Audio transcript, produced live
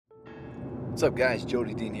What's up, guys?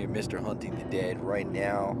 Jody Dean here, Mr. Hunting the Dead. Right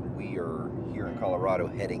now, we are here in Colorado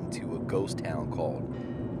heading to a ghost town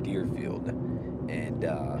called Dearfield. And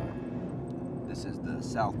this is the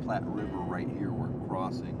South Platte River right here we're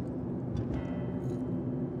crossing.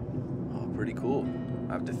 Oh, pretty cool.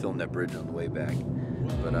 I have to film that bridge on the way back.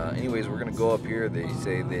 But anyways, we're going to go up here. They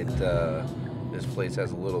say that this place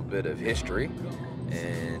has a little bit of history.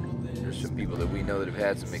 And there's some people that we know that have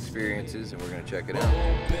had some experiences, and we're going to check it out.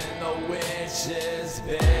 Open the witch's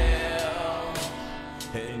veil,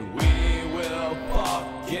 and we will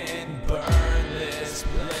fucking burn this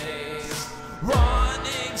place.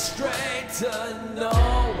 Running straight to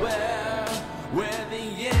nowhere, where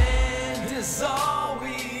the end is all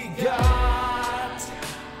we got.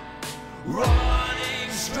 Running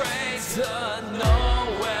straight to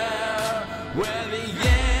nowhere, where the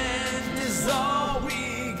end is all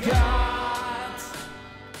we got.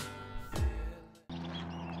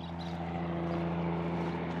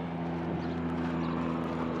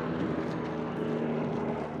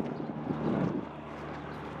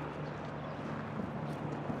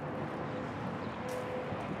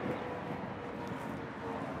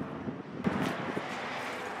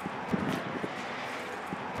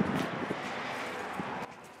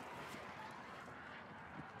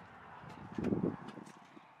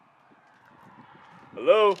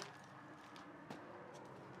 Hello?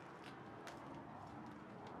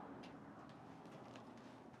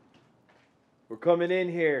 We're coming in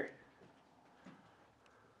here.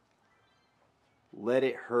 Let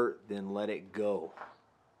it hurt, then let it go.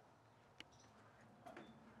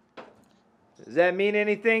 Does that mean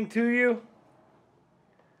anything to you?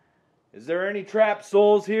 Is there any trapped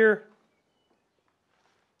souls here?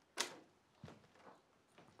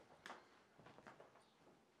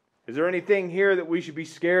 Is there anything here that we should be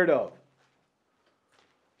scared of?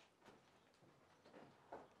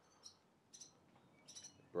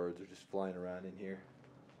 Birds are just flying around in here.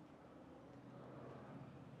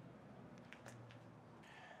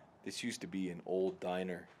 This used to be an old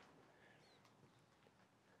diner.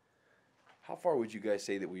 How far would you guys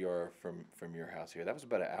say that we are from your house here? That was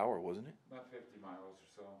about an hour, wasn't it? About 50 miles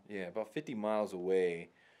or so. Yeah, about 50 miles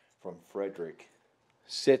away from Frederick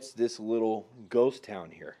sits this little ghost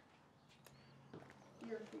town here.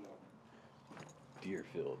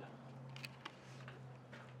 Dearfield.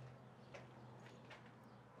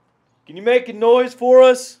 Can you make a noise for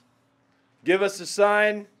us? Give us a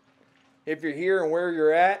sign if you're here and where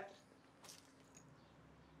you're at.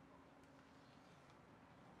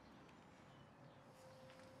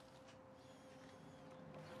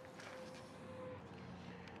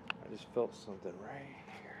 I just felt something right here.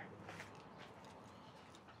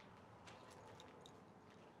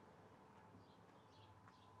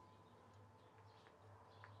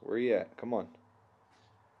 Where you at? Come on.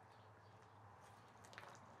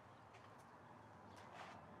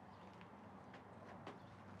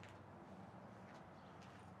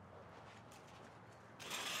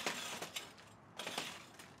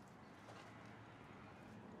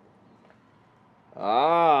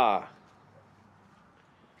 Ah.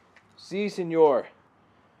 Si, senor.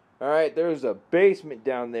 All right, there's a basement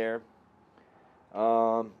down there.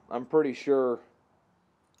 I'm pretty sure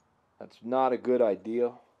that's not a good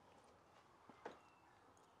idea.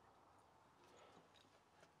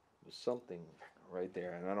 There's something right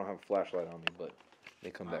there, and I don't have a flashlight on me, but they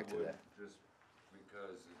come back to that. Just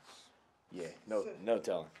because it's... Yeah, no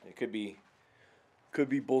telling. It could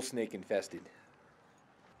be bull snake infested.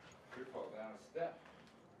 Could fall down a step.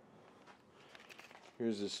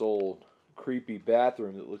 Here's this old creepy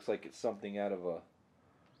bathroom that looks like it's something out of a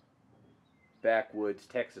backwoods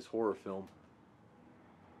Texas horror film.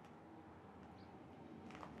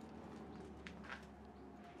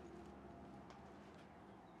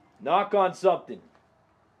 Knock on something.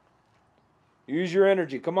 Use your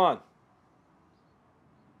energy. Come on.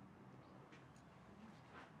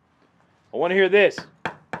 I want to hear this.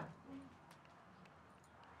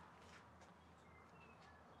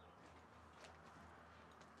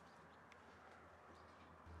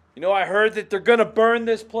 You know, I heard that they're going to burn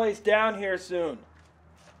this place down here soon.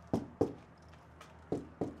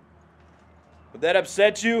 Would that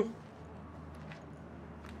upset you?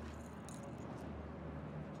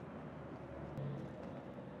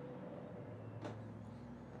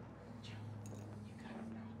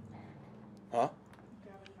 Huh?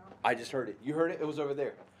 I just heard it. You heard it? It was over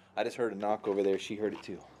there. I just heard a knock over there. She heard it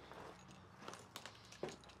too.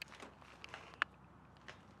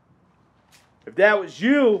 If that was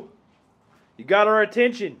you, you got our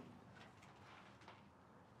attention.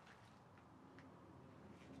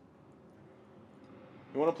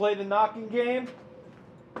 You want to play the knocking game?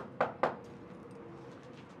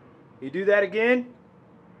 You do that again?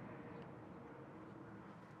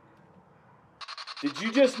 Did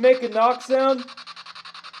you just make a knock sound?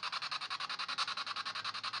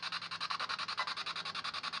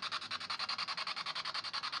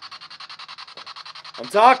 I'm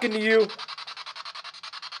talking to you.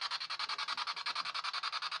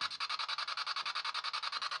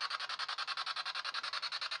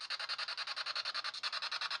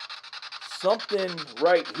 Something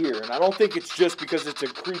right here, and I don't think it's just because it's a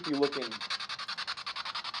creepy looking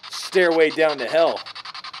stairway down to hell.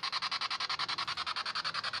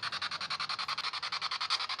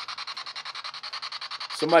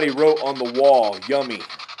 Somebody wrote on the wall, yummy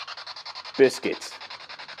biscuits.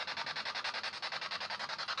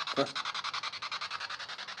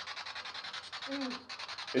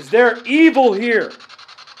 Is there evil here?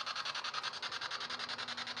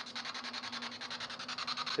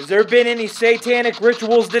 Has there been any satanic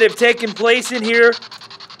rituals that have taken place in here?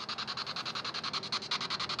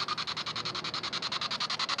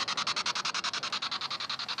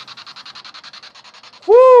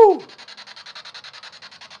 Woo!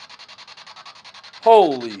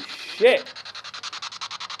 Holy shit.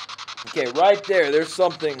 Okay, right there's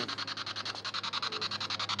something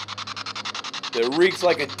that reeks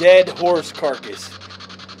like a dead horse carcass.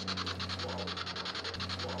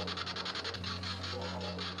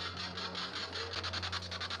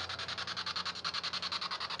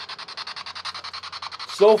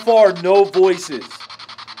 So far, no voices.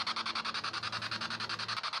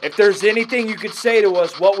 If there's anything you could say to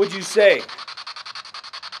us, what would you say?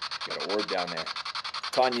 Got an orb down there.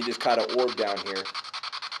 Tanya just caught an orb down here.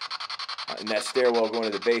 In that stairwell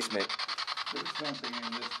going to the basement. There's something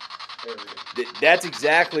in this area. That's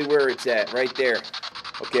exactly where it's at, right there.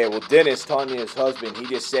 Okay, well, Dennis, Tanya's husband, he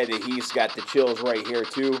just said that he's got the chills right here,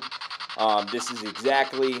 too. This is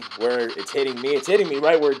exactly where it's hitting me. It's hitting me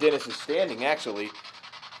right where Dennis is standing, actually.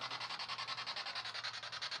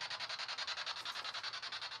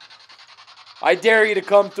 I dare you to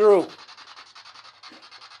come through.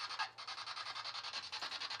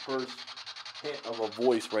 First hint of a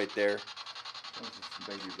voice right there. Those are some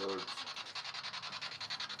baby birds.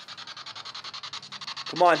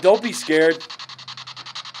 Come on, don't be scared.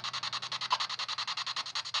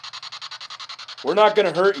 We're not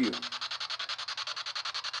going to hurt you.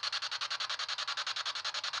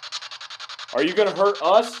 Are you going to hurt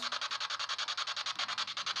us?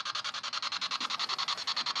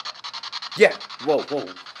 Yeah. Whoa, whoa.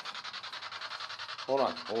 Hold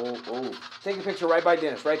on. Oh. Take a picture right by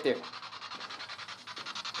Dennis, right there.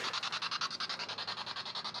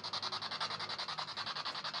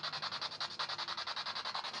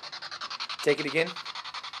 Take it again.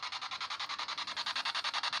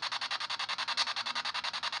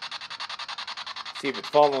 See if it's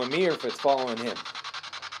following me or if it's following him.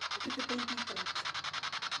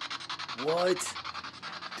 What?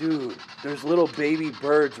 Dude, there's little baby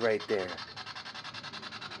birds right there.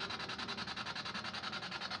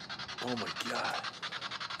 Oh my God.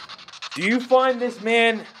 Do you find this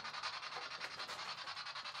man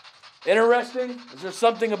interesting? Is there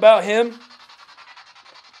something about him?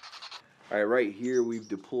 All right, right here we've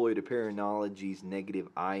deployed a Paranology's negative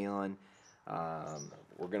ion.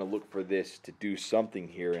 We're going to look for this to do something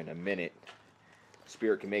here in a minute.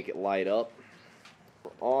 Spirit can make it light up.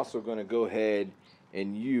 We're also going to go ahead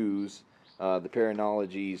and use the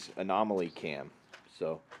Paranology's anomaly cam.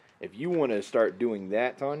 So if you want to start doing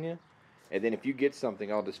that, Tanya, and then if you get something,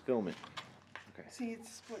 I'll just film it. Okay. See,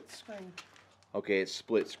 it's split screen. Okay, it's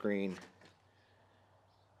split screen.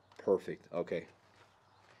 Perfect. Okay.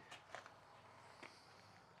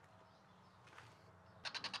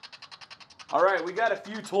 All right, we got a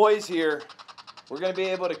few toys here. We're going to be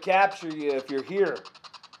able to capture you if you're here.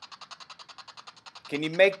 Can you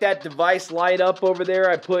make that device light up over there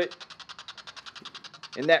I put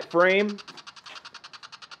in that frame?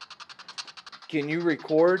 Can you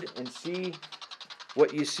record and see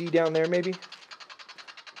what you see down there maybe?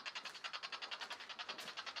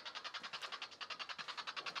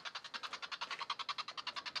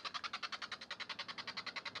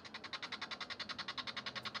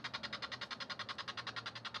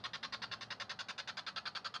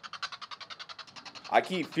 I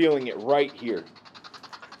keep feeling it right here.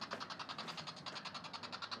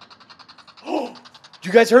 Oh,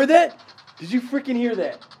 you guys heard that? Did you freaking hear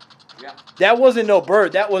that? Yeah. That wasn't no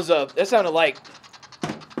bird. That was that sounded like.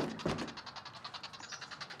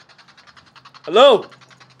 Hello?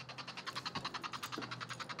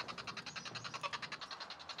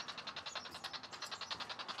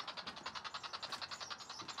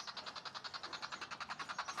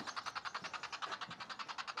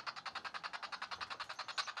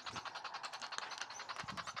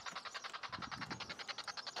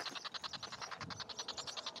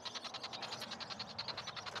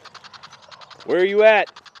 Where are you at?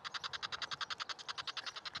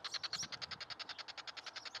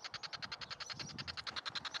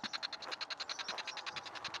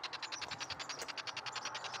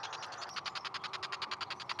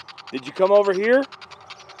 Did you come over here?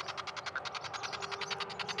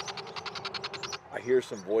 I hear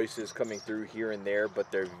some voices coming through here and there, but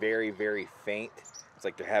they're very, very faint. It's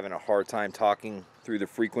like they're having a hard time talking through the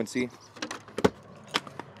frequency.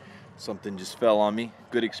 Something just fell on me.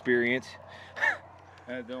 Good experience.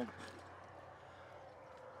 Don't.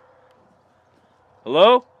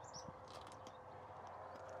 Hello?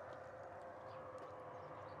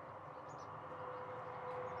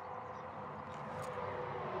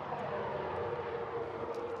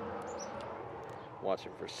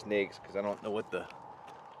 Watching for snakes because I don't know what the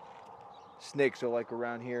snakes are like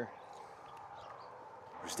around here.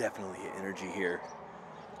 There's definitely an energy here.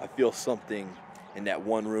 I feel something in that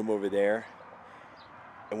one room over there.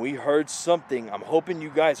 And we heard something. I'm hoping you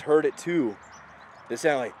guys heard it too. It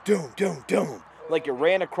sounded like doom, doom, doom. Like it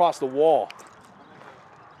ran across the wall.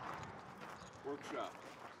 Workshop.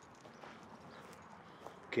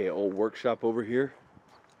 Okay, old workshop over here.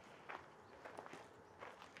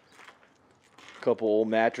 Couple old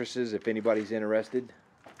mattresses if anybody's interested.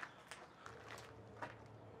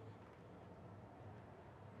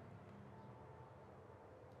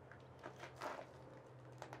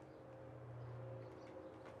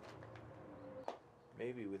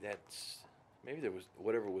 Maybe with that, maybe there was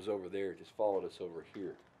whatever was over there just followed us over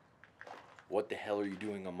here. What the hell are you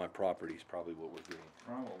doing on my property is probably what we're doing.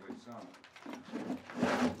 Probably some.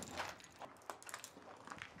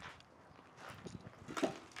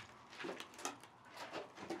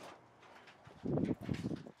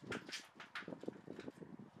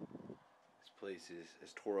 This place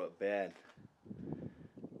is tore up bad.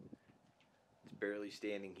 It's barely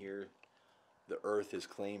standing here. The earth has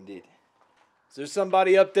claimed it. Is there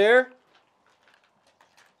somebody up there?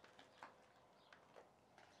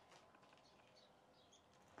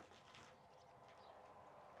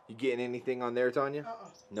 You getting anything on there, Tanya?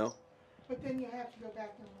 No? But then you have to go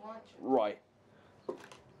back and watch it. Right.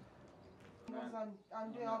 Because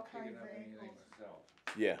I'm doing all kinds of angles.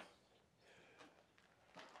 Yeah.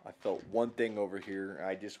 I felt one thing over here.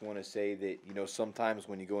 I just want to say that, you know, sometimes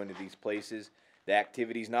when you go into these places, the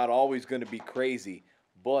activity's not always going to be crazy,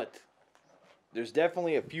 but there's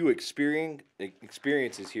definitely a few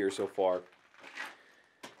experiences here so far.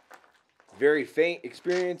 Very faint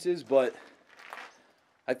experiences, but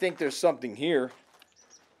I think there's something here.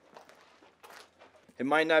 It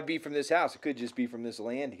might not be from this house. It could just be from this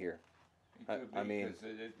land here. I mean,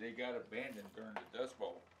 they got abandoned during the Dust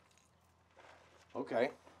Bowl. Okay,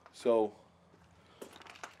 so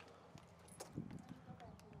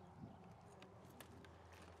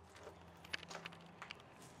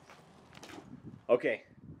okay.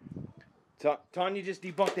 Tanya just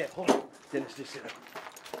debunked that. Hold on, Dennis, just sit up.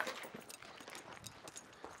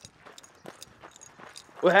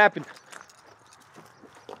 What happened?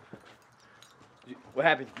 What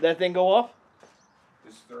happened? Did that thing go off?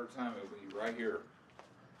 This is the third time it'll be right here.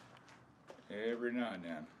 Every now and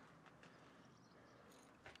then.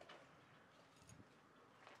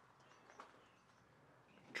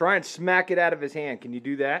 Try and smack it out of his hand. Can you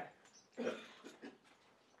do that?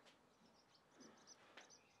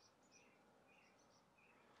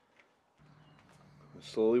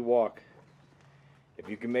 Slowly walk. If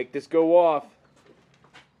you can make this go off,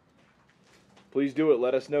 please do it.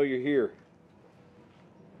 Let us know you're here.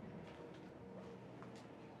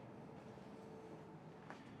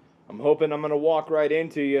 I'm hoping I'm going to walk right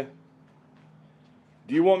into you.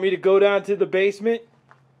 Do you want me to go down to the basement?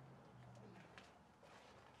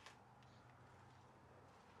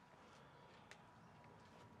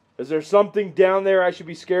 Is there something down there I should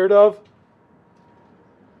be scared of?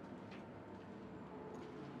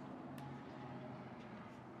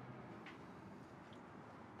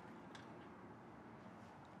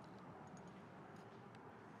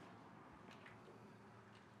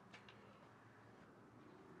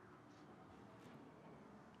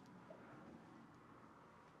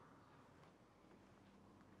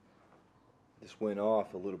 This went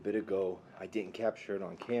off a little bit ago. I didn't capture it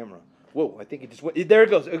on camera. Whoa, I think it just went. There it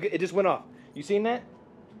goes. Okay, it just went off. You seen that?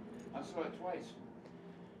 I saw it twice.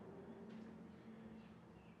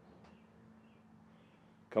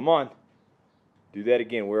 Come on. Do that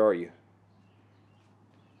again. Where are you?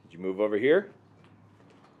 Did you move over here?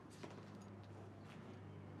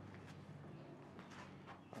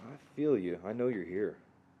 I feel you. I know you're here.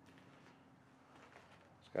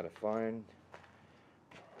 Just gotta find.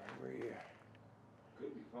 Where are you?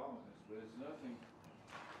 Could be following us, but it's nothing.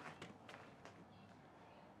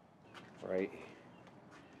 right?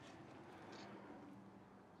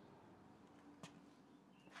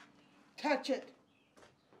 Touch it.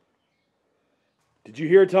 Did you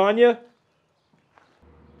hear Tanya?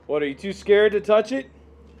 What, are you too scared to touch it?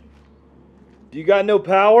 Do you got no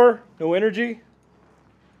power? No energy?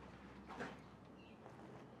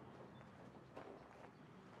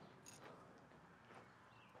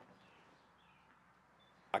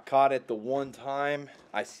 I caught it the one time.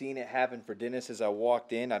 I seen it happen for Dennis as I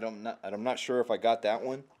walked in. I'm not sure if I got that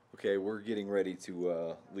one. Okay, we're getting ready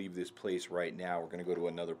to leave this place right now. We're going to go to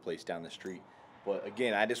another place down the street. But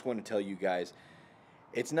again, I just want to tell you guys,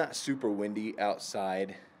 it's not super windy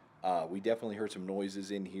outside. We definitely heard some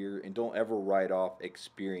noises in here. And don't ever write off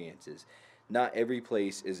experiences. Not every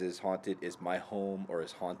place is as haunted as my home or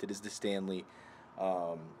as haunted as the Stanley.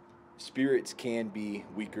 Spirits can be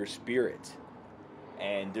weaker spirits.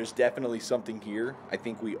 And there's definitely something here. I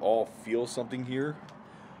think we all feel something here.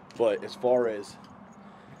 But as far as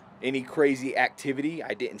any crazy activity,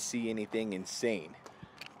 I didn't see anything insane.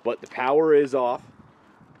 But the power is off.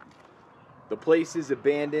 The place is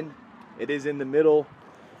abandoned. It is in the middle,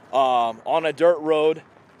 on a dirt road.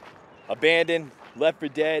 Abandoned, left for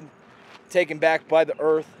dead, taken back by the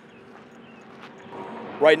earth.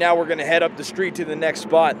 Right now we're gonna head up the street to the next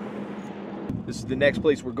spot. This is the next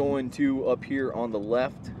place we're going to, up here on the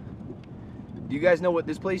left. Do you guys know what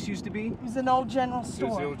this place used to be? It was an old general It's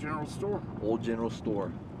store. the old general store. Old general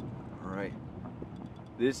store. All right.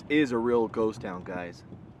 This is a real ghost town, guys.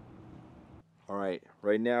 All right.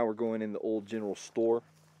 Right now we're going in the old general store.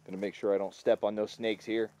 Gonna make sure I don't step on no snakes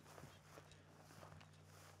here.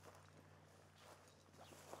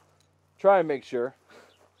 Try and make sure.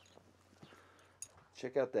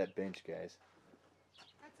 Check out that bench, guys.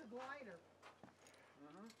 That's a glider.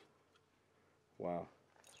 Wow.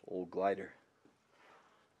 Old glider.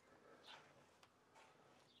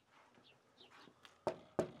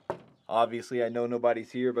 Obviously, I know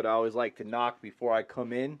nobody's here, but I always like to knock before I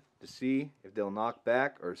come in to see if they'll knock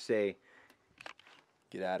back or say,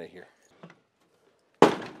 get out of here.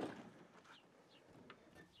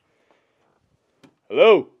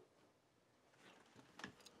 Hello?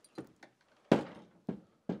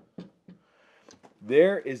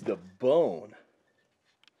 There is the bone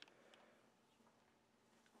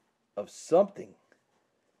of something.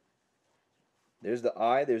 There's the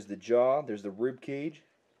eye, there's the jaw, there's the rib cage.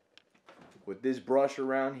 With this brush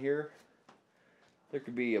around here, there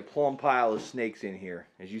could be a plumb pile of snakes in here.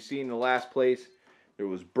 As you see in the last place, there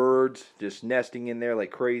was birds just nesting in there like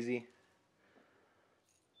crazy.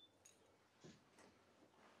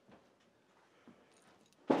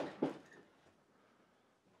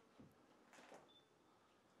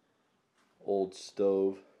 Old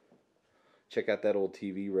stove. Check out that old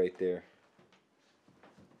TV right there.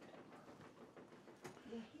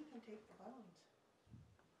 Yeah, he can take the bones.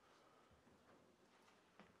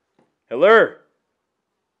 Hello.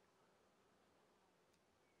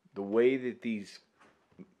 The way that these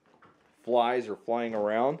flies are flying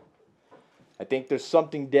around, I think there's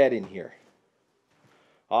something dead in here.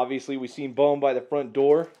 Obviously, we seen bone by the front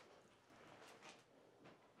door.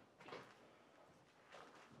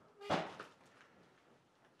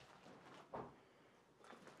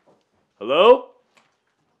 Hello?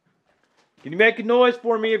 Can you make a noise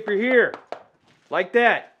for me if you're here? Like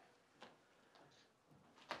that.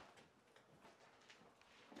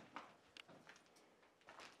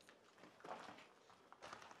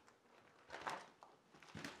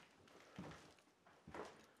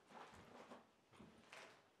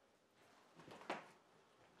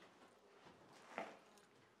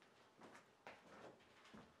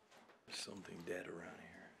 Something dead around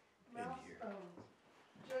here. In Mouse here. bones.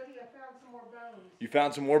 Jody, I found some more bones. You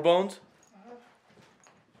found some more bones?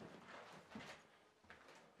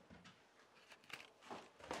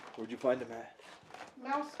 Where'd you find them at?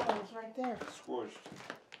 Mouse bones right there. Squished.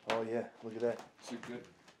 Oh yeah, look at that. It's a good,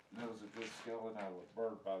 that was a good skeleton out of a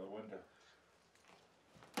bird by the window.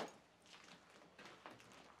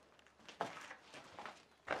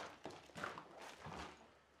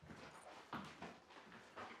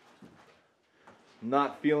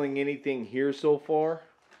 Not feeling anything here so far.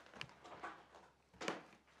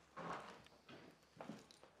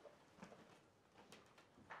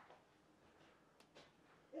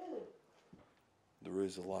 There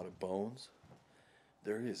is a lot of bones.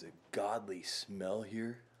 There is a godly smell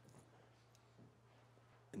here.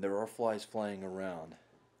 And there are flies flying around.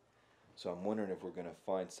 So I'm wondering if we're going to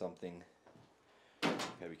find something.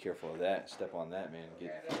 Gotta be careful of that. Step on that, man.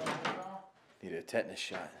 Need a tetanus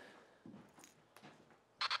shot.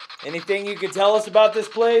 Anything you can tell us about this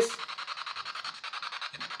place?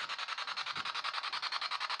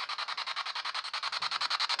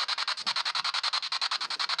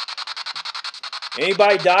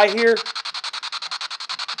 Anybody die here?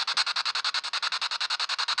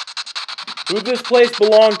 Who this place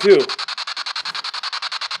belong to?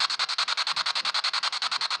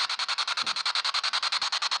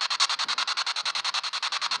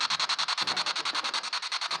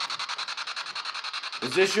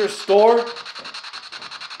 Is this your store?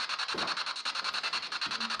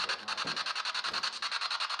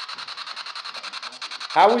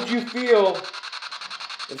 How would you feel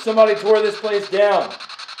if somebody tore this place down?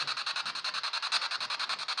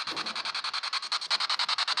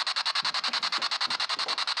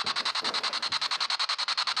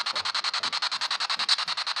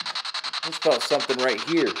 I just felt something right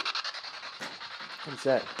here. What's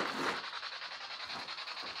that?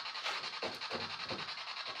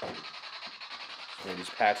 They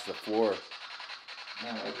just patched the floor.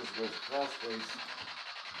 Man, that just goes crossways.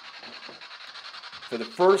 For the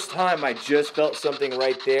first time, I just felt something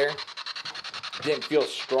right there. Didn't feel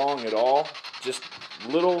strong at all. Just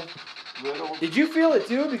little. Did you feel it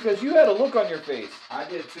too? Because you had a look on your face. I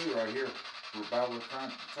did too, right here. We're about to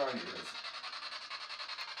tell you this.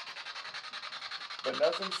 But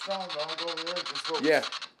nothing strong. Don't go over there. Just go. Yeah.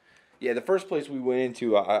 Yeah, the first place we went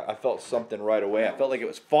into, I felt something right away. I felt like it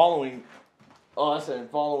was following us and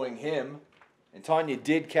following him. And Tanya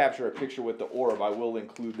did capture a picture with the orb. I will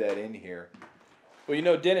include that in here. Well, you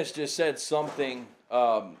know, Dennis just said something.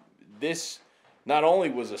 This not only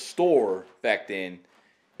was a store back then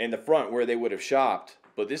in the front where they would have shopped,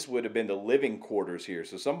 but this would have been the living quarters here.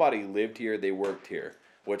 So somebody lived here, they worked here,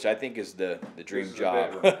 which I think is the dream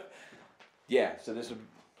job. Yeah, so this would,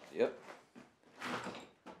 yep.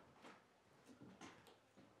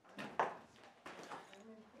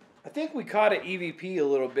 I think we caught an EVP a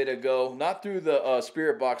little bit ago, not through the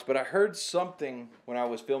spirit box, but I heard something when I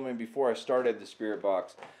was filming before I started the spirit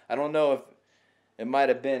box. I don't know if it might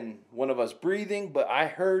have been one of us breathing, but I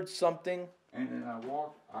heard something. And then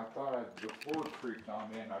I thought the floor creaked on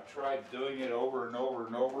me, and I tried doing it over and over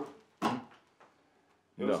and over.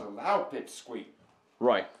 It was a loud pitch squeak.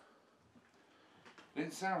 Right.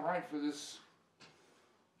 Didn't sound right for this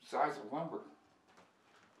size of lumber.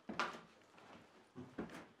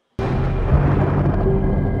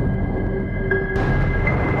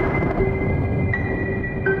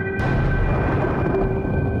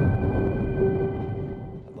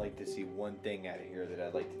 I'd like to see one thing out of here that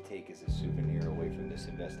I'd like to take as a souvenir away from this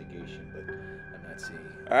investigation, but I'm not seeing.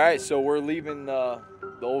 All right, so we're leaving the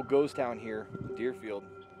old ghost town here, Dearfield,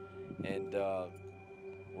 and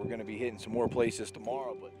we're going to be hitting some more places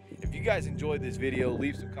tomorrow. But if you guys enjoyed this video,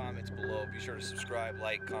 leave some comments below. Be sure to subscribe,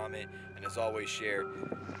 like, comment, and as always, share.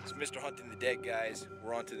 It's Mr. Hunting the Dead, guys.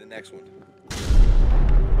 We're on to the next one.